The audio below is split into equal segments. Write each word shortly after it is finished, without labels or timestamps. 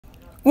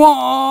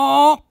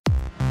Wah!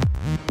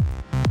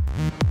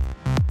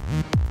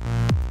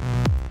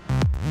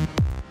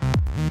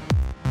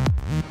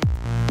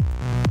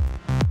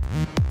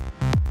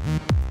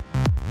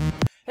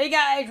 Hey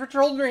guys,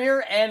 Richard Holdner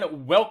here,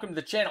 and welcome to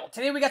the channel.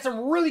 Today we got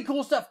some really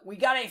cool stuff. We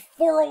got a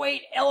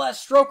 408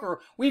 LS stroker,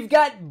 we've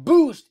got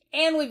boost,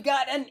 and we've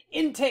got an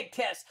intake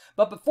test.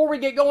 But before we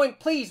get going,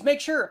 please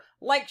make sure,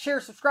 like, share,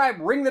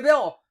 subscribe, ring the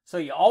bell, so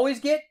you always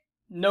get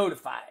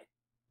notified.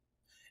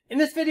 In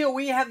this video,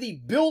 we have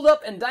the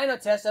build-up and dyno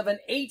test of an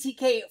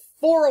ATK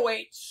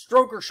 408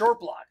 stroker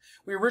short block.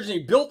 We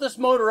originally built this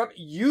motor up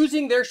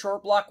using their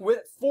short block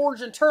with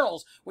forged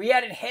internals. We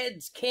added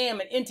heads,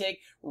 cam, and intake,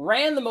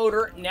 ran the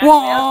motor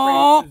naturally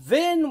aspirated.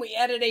 Then we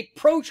added a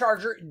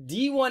PROCHARGED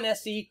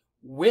D1SC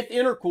with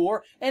intercooler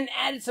and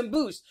added some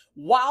boost.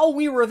 While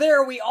we were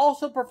there, we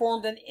also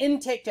performed an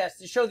intake test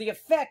to show the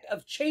effect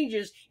of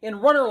changes in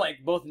runner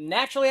length, both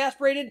naturally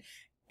aspirated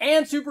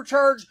and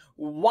supercharged.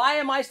 Why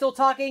am I still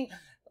talking?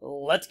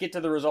 Let's get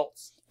to the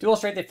results. To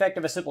illustrate the effect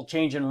of a simple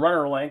change in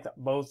runner length,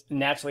 both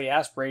naturally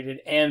aspirated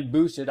and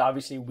boosted,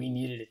 obviously we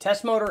needed a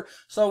test motor,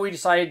 so we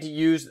decided to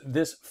use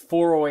this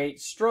 408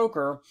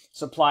 stroker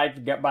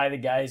supplied by the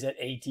guys at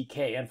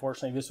ATK.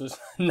 Unfortunately, this was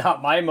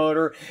not my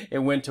motor. It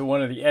went to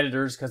one of the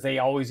editors because they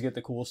always get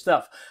the cool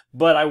stuff.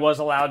 But I was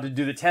allowed to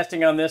do the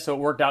testing on this, so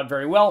it worked out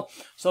very well.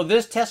 So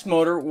this test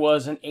motor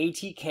was an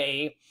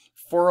ATK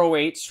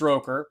 408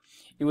 stroker.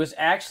 It was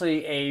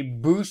actually a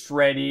boost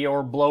ready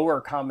or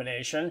blower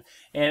combination,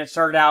 and it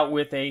started out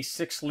with a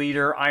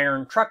 6-liter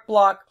iron truck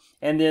block,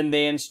 and then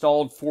they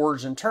installed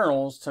forged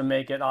internals to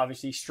make it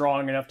obviously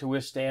strong enough to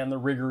withstand the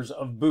rigors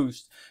of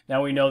boost.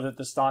 Now we know that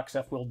the stock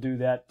stuff will do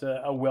that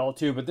well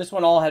too, but this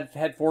one all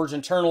had forged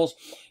internals.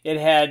 It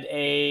had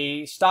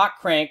a stock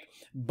crank,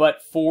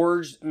 but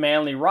forged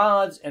manley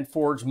rods and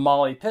forged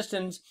molly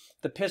pistons.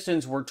 The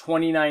pistons were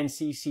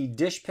 29cc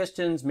dish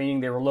pistons, meaning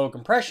they were low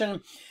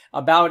compression,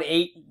 about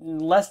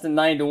less than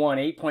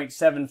 9-to-1,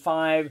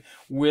 8.75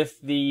 with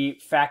the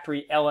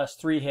factory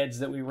LS3 heads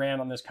that we ran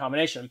on this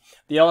combination.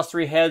 The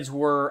LS3 heads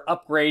were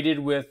upgraded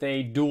with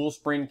a dual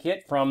spring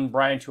kit from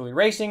Brian Tooley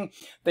Racing.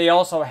 They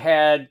also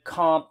had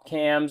comp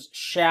cams,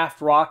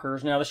 shaft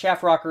rockers. Now the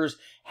shaft rockers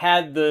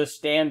had the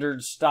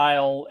standard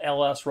style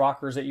LS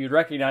rockers that you'd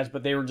recognize,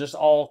 but they were just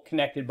all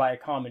connected by a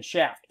common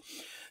shaft.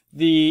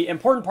 The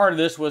important part of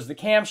this was the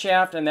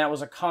camshaft, and that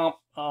was a comp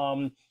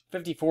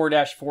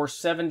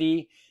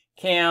 54-470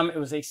 cam. It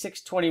was a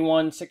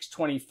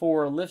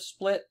 621-624 lift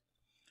split,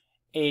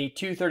 a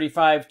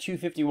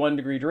 235-251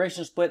 degree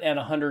duration split, and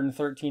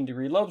 113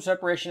 degree lobe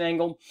separation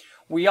angle.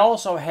 We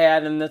also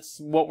had, and that's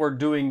what we're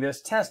doing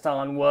this test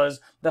on,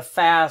 was the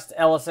fast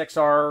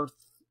LSXR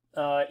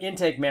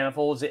intake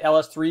manifolds, the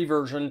LS3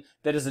 version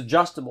that is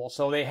adjustable.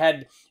 So they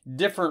had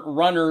different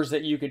runners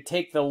that you could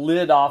take the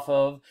lid off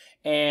of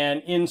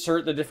and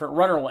insert the different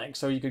runner lengths.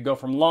 So you could go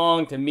from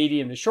long to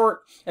medium to short.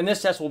 And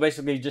this test will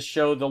basically just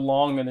show the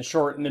long and the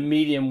short, and the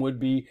medium would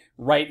be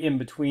right in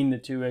between the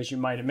two, as you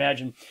might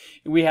imagine.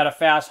 We had a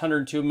fast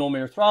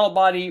 102mm throttle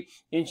body,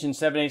 1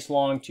 7/8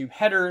 long tube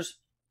headers.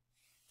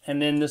 And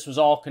then this was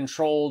all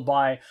controlled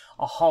by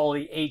a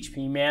Holley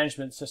HP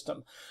management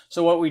system.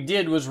 So what we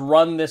did was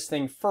run this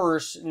thing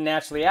first,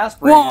 naturally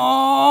aspirated,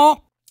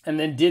 and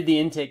then did the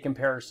intake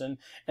comparison.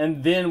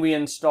 And then we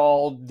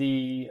installed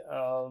the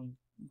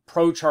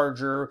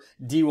PROCHARGED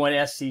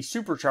D1SC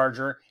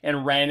supercharger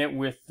and ran it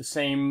with the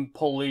same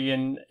pulley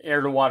and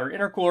air-to-water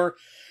intercooler,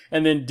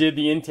 and then did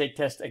the intake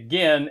test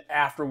again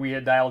after we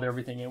had dialed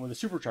everything in with a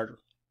supercharger.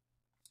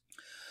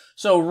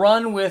 So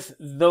run with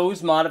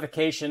those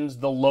modifications,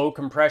 the low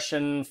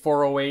compression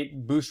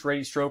 408 boost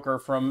ready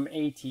stroker from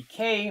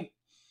ATK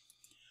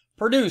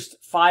produced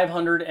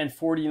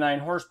 549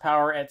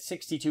 horsepower at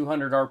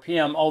 6,200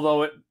 RPM,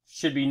 although it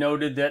should be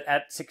noted that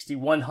at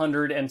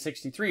 6,100 and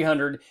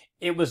 6,300,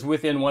 it was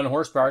within 1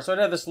 horsepower. So it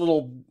had this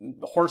little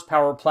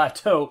horsepower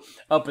plateau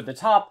up at the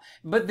top,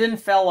 but then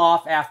fell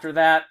off after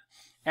that.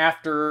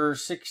 After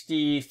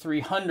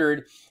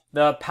 6,300,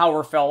 the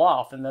power fell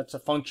off, and that's a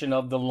function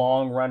of the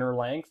long runner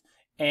length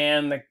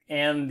and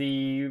in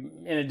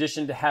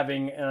addition to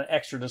having an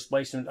extra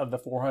displacement of the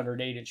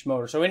 408-inch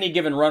motor. So any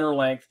given runner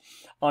length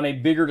on a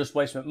bigger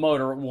displacement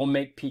motor will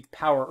make peak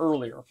power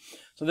earlier.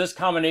 So this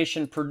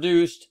combination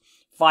produced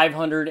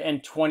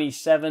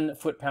 527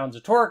 foot-pounds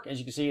of torque. As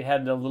you can see, it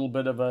had a little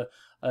bit of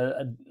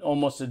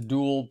almost a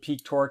dual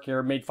peak torque here.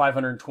 It made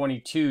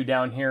 522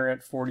 down here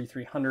at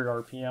 4,300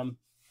 RPM.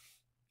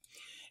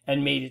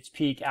 And made its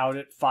peak out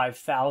at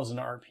 5,000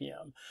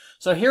 RPM.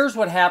 So here's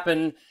what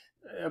happened.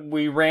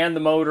 We ran the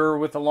motor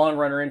with the long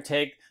runner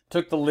intake,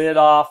 took the lid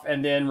off,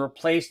 and then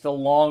replaced the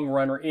long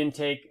runner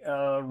intake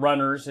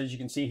runners, as you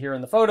can see here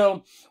in the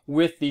photo,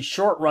 with the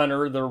short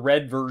runner, the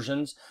red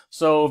versions.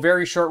 So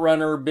very short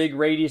runner, big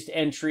radius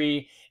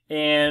entry,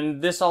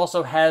 and this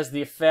also has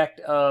the effect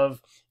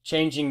of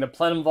changing the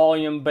plenum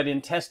volume, but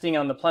in testing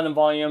on the plenum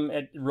volume,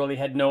 it really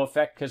had no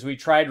effect because we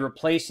tried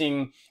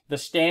replacing the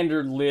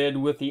standard lid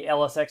with the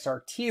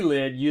LSXR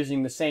lid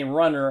using the same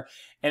runner,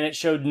 and it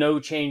showed no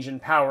change in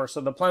power. So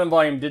the plenum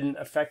volume didn't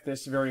affect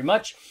this very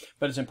much,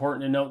 but it's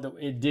important to note that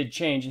it did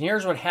change. And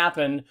here's what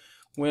happened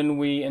when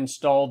we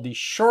installed the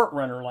short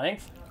runner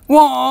length.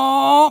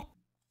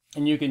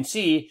 And you can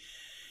see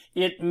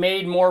it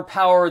made more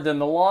power than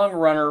the long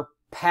runner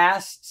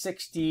past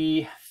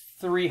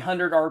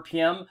 6,300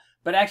 RPM,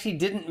 but actually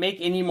didn't make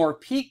any more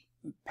peak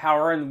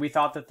power, and we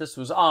thought that this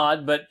was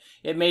odd, but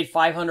it made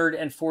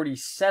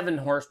 547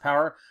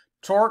 horsepower.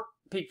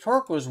 Peak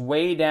torque was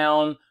way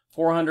down,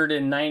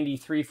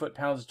 493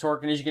 foot-pounds of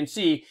torque, and as you can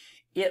see,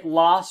 it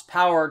lost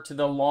power to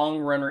the long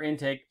runner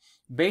intake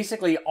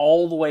basically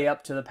all the way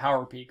up to the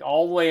power peak,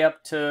 all the way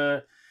up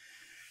to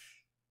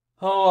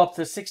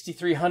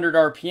 6,300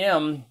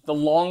 RPM. The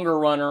longer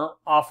runner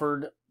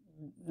offered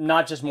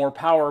not just more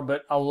power,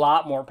 but a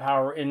lot more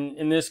power.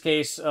 In this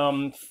case,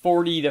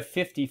 40 to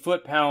 50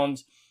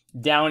 foot-pounds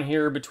down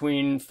here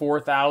between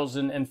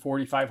 4,000 and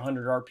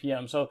 4,500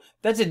 RPM. So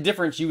that's a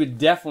difference you would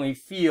definitely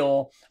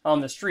feel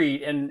on the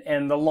street,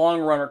 and the long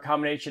runner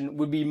combination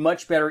would be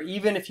much better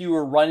even if you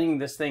were running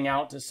this thing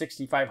out to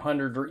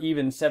 6,500 or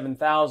even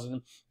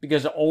 7,000,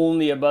 because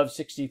only above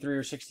 6,300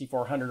 or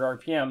 6,400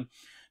 RPM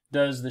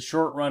does the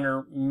short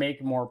runner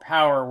make more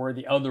power where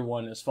the other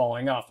one is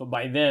falling off. But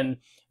by then,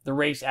 the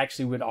race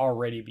actually would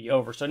already be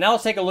over. So now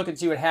let's take a look and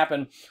see what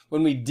happened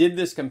when we did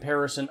this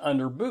comparison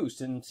under boost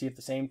and see if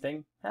the same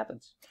thing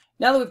happens.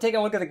 Now that we've taken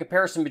a look at the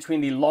comparison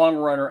between the long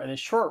runner and the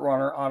short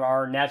runner on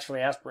our naturally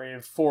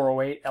aspirated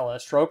 408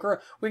 LS stroker,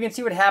 we can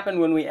see what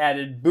happened when we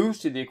added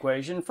boost to the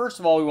equation. First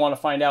of all, we want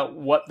to find out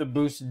what the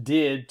boost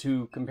did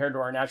compared to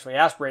our naturally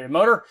aspirated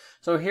motor.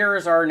 So here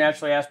is our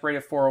naturally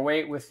aspirated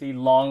 408 with the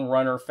long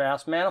runner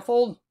fast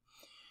manifold.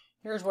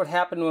 Here's what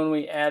happened when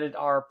we added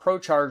our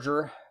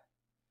PROCHARGED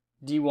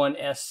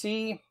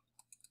D1SC,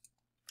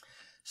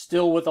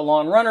 still with the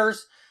long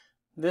runners.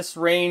 This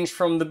range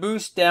from the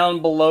boost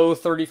down below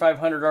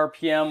 3,500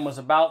 RPM was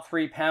about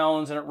 3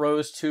 pounds, and it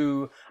rose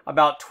to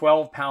about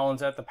 12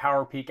 pounds at the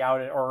power peak out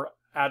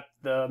at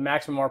the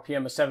maximum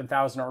RPM of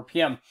 7,000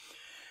 RPM.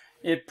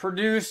 It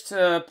produced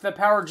the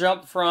power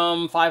jump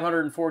from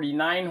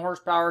 549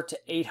 horsepower to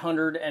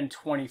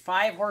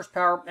 825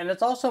 horsepower. And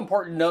it's also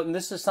important to note, and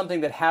this is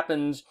something that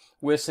happens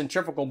with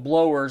centrifugal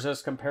blowers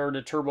as compared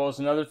to turbos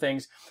and other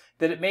things,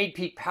 that it made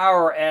peak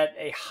power at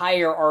a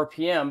higher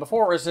RPM.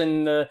 Before it was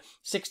in the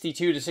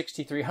 62 to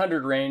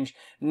 6,300 range.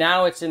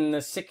 Now it's in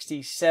the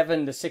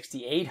 67 to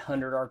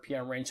 6,800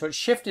 RPM range. So it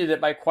shifted it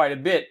by quite a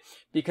bit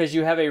because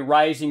you have a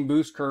rising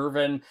boost curve,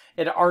 and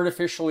it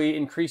artificially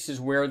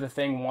increases where the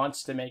thing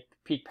wants to make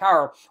peak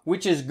power,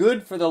 which is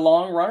good for the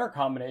long runner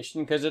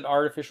combination because it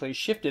artificially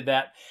shifted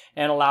that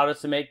and allowed us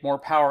to make more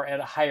power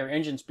at a higher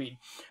engine speed.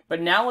 But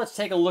now let's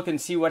take a look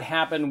and see what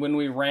happened when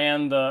we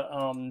ran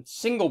the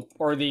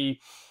the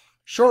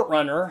short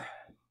runner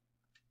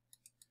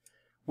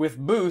with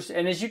boost.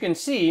 And as you can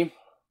see,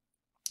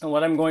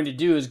 what I'm going to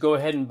do is go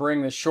ahead and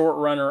bring the short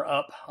runner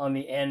up on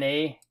the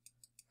NA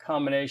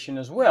combination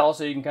as well,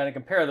 so you can kind of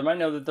compare them. I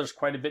know that there's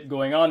quite a bit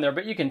going on there,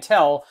 but you can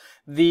tell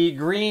the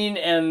green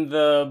and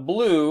the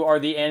blue are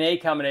the NA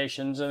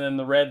combinations, and then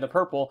the red, the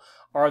purple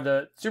are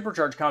the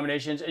supercharged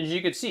combinations. As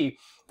you can see,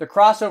 the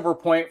crossover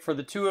point for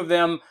the two of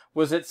them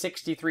was at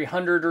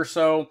 6,300 or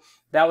so.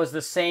 That was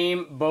the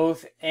same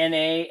both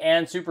NA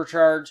and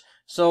supercharged.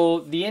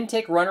 So the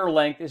intake runner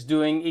length is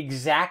doing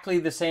exactly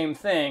the same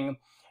thing,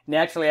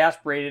 naturally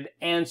aspirated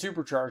and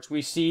supercharged.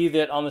 We see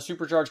that on the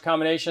supercharged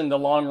combination, the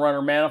long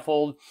runner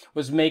manifold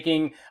was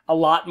making a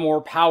lot more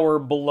power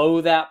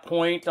below that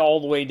point,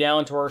 all the way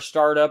down to our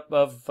startup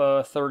of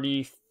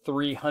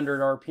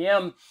 3,300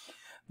 RPM.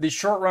 The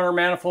short runner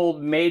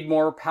manifold made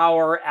more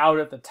power out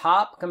at the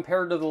top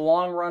compared to the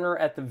long runner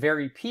at the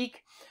very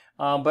peak,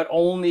 but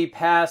only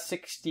past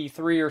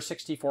 6,300 or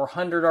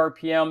 6,400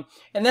 RPM.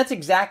 And that's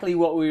exactly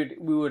what we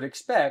would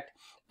expect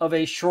of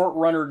a short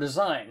runner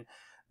design.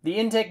 The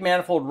intake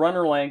manifold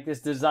runner length is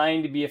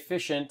designed to be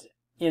efficient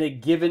in a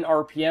given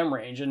RPM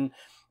range, and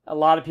a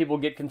lot of people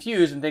get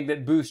confused and think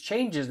that boost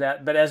changes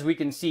that, but as we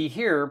can see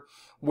here,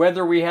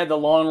 whether we had the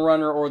long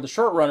runner or the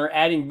short runner,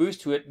 adding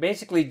boost to it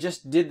basically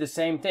just did the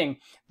same thing.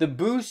 The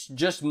boost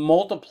just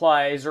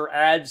multiplies or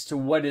adds to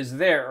what is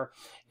there,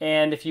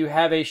 and if you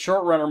have a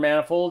short runner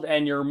manifold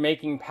and you're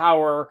making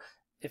power,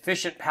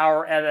 efficient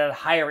power at a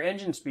higher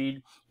engine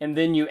speed, and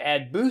then you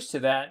add boost to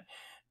that,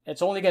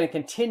 it's only going to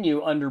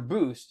continue under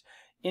boost.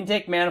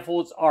 Intake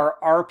manifolds are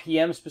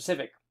RPM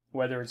specific,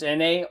 whether it's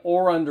NA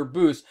or under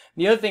boost.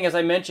 The other thing, as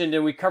I mentioned,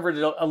 and we covered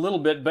it a little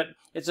bit, but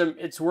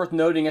it's worth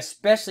noting,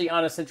 especially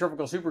on a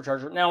centrifugal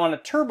supercharger. Now on a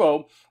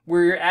turbo,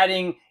 where you're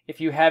adding,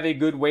 if you have a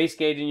good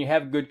wastegate and you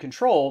have good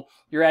control,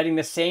 you're adding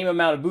the same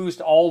amount of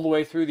boost all the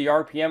way through the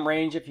RPM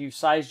range if you've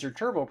sized your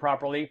turbo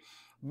properly.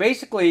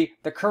 Basically,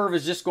 the curve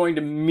is just going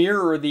to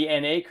mirror the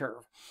NA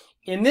curve.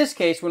 In this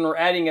case, when we're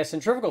adding a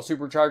centrifugal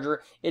supercharger,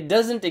 it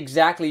doesn't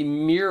exactly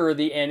mirror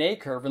the NA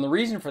curve. And the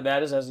reason for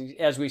that is,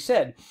 as we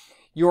said,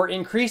 you're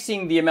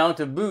increasing the amount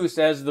of boost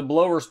as the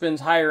blower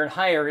spins higher and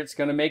higher. It's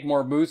going to make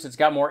more boost. It's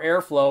got more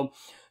airflow.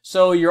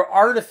 So you're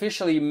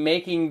artificially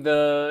making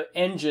the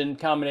engine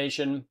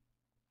combination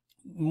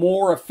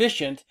more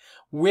efficient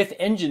with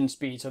engine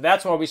speed. So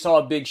that's why we saw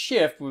a big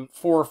shift, 400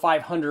 or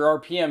 500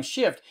 RPM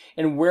shift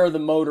in where the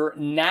motor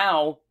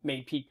now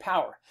made peak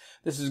power.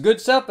 This is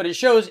good stuff, but it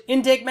shows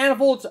intake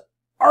manifolds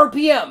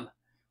RPM.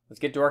 Let's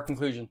get to our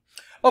conclusion.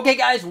 Okay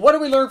guys, what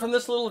did we learn from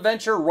this little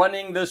adventure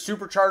running the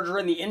supercharger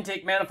and the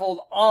intake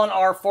manifold on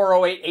our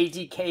 408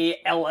 ATK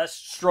LS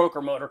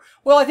stroker motor?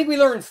 Well, I think we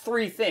learned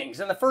three things.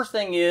 And the first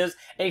thing is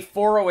a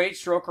 408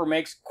 stroker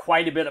makes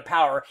quite a bit of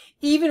power.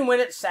 Even when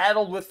it's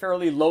saddled with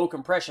fairly low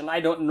compression, I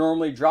don't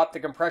normally drop the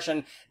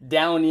compression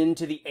down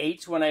into the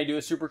 8s when I do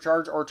a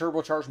supercharged or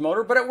turbocharged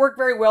motor, but it worked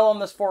very well on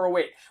this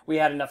 408. We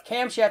had enough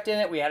camshaft in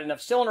it, we had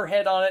enough cylinder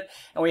head on it,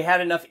 and we had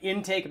enough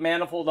intake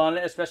manifold on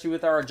it, especially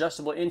with our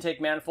adjustable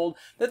intake manifold,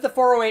 that the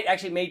 408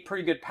 actually made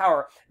pretty good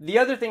power. The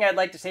other thing I'd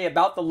like to say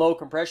about the low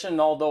compression,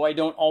 although I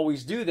don't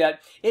always do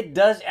that, it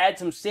does add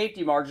some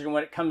safety margin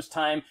when it comes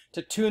time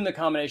to tune the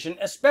combination,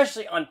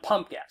 especially on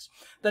pump gas.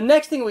 The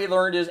next thing we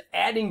learned is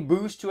adding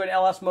boost to an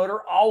LS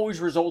motor always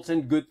results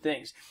in good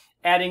things.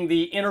 Adding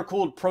the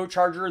intercooled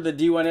PROCHARGED, the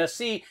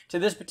DYNO to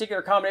this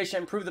particular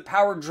combination improved the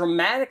power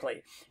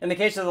dramatically. In the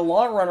case of the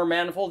long runner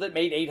manifold, it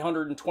made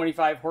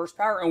 825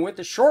 horsepower, and with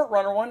the short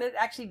runner one, it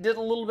actually did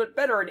a little bit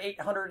better at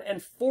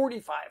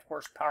 845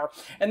 horsepower.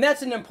 And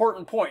that's an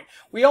important point.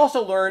 We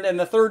also learned, and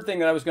the third thing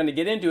that I was going to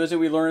get into is that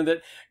we learned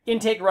that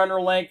intake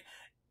runner length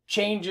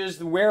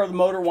changes where the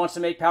motor wants to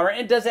make power,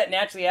 and does that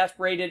naturally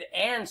aspirated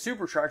and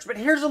supercharged. But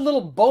here's a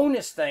little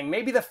bonus thing,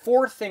 maybe the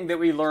fourth thing that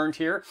we learned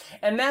here,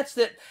 and that's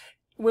that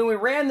when we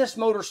ran this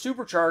motor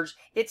supercharged,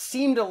 it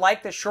seemed to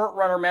like the short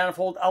runner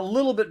manifold a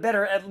little bit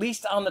better, at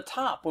least on the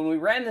top. When we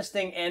ran this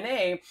thing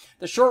NA,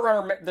 the short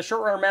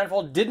runner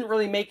manifold didn't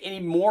really make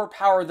any more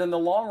power than the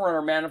long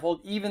runner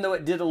manifold, even though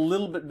it did a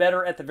little bit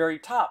better at the very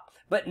top,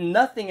 but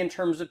nothing in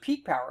terms of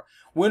peak power.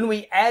 When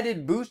we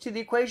added boost to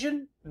the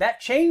equation, that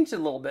changed a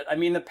little bit. I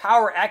mean, the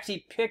power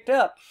actually picked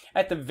up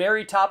at the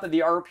very top of the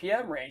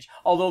RPM range.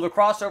 Although the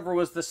crossover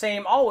was the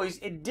same always,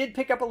 it did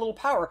pick up a little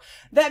power.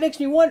 That makes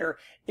me wonder,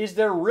 is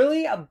there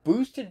really a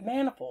boosted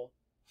manifold?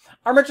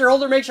 I'm Richard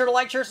Holder. Make sure to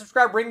like, share,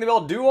 subscribe, ring the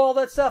bell, do all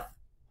that stuff.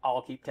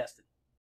 I'll keep testing.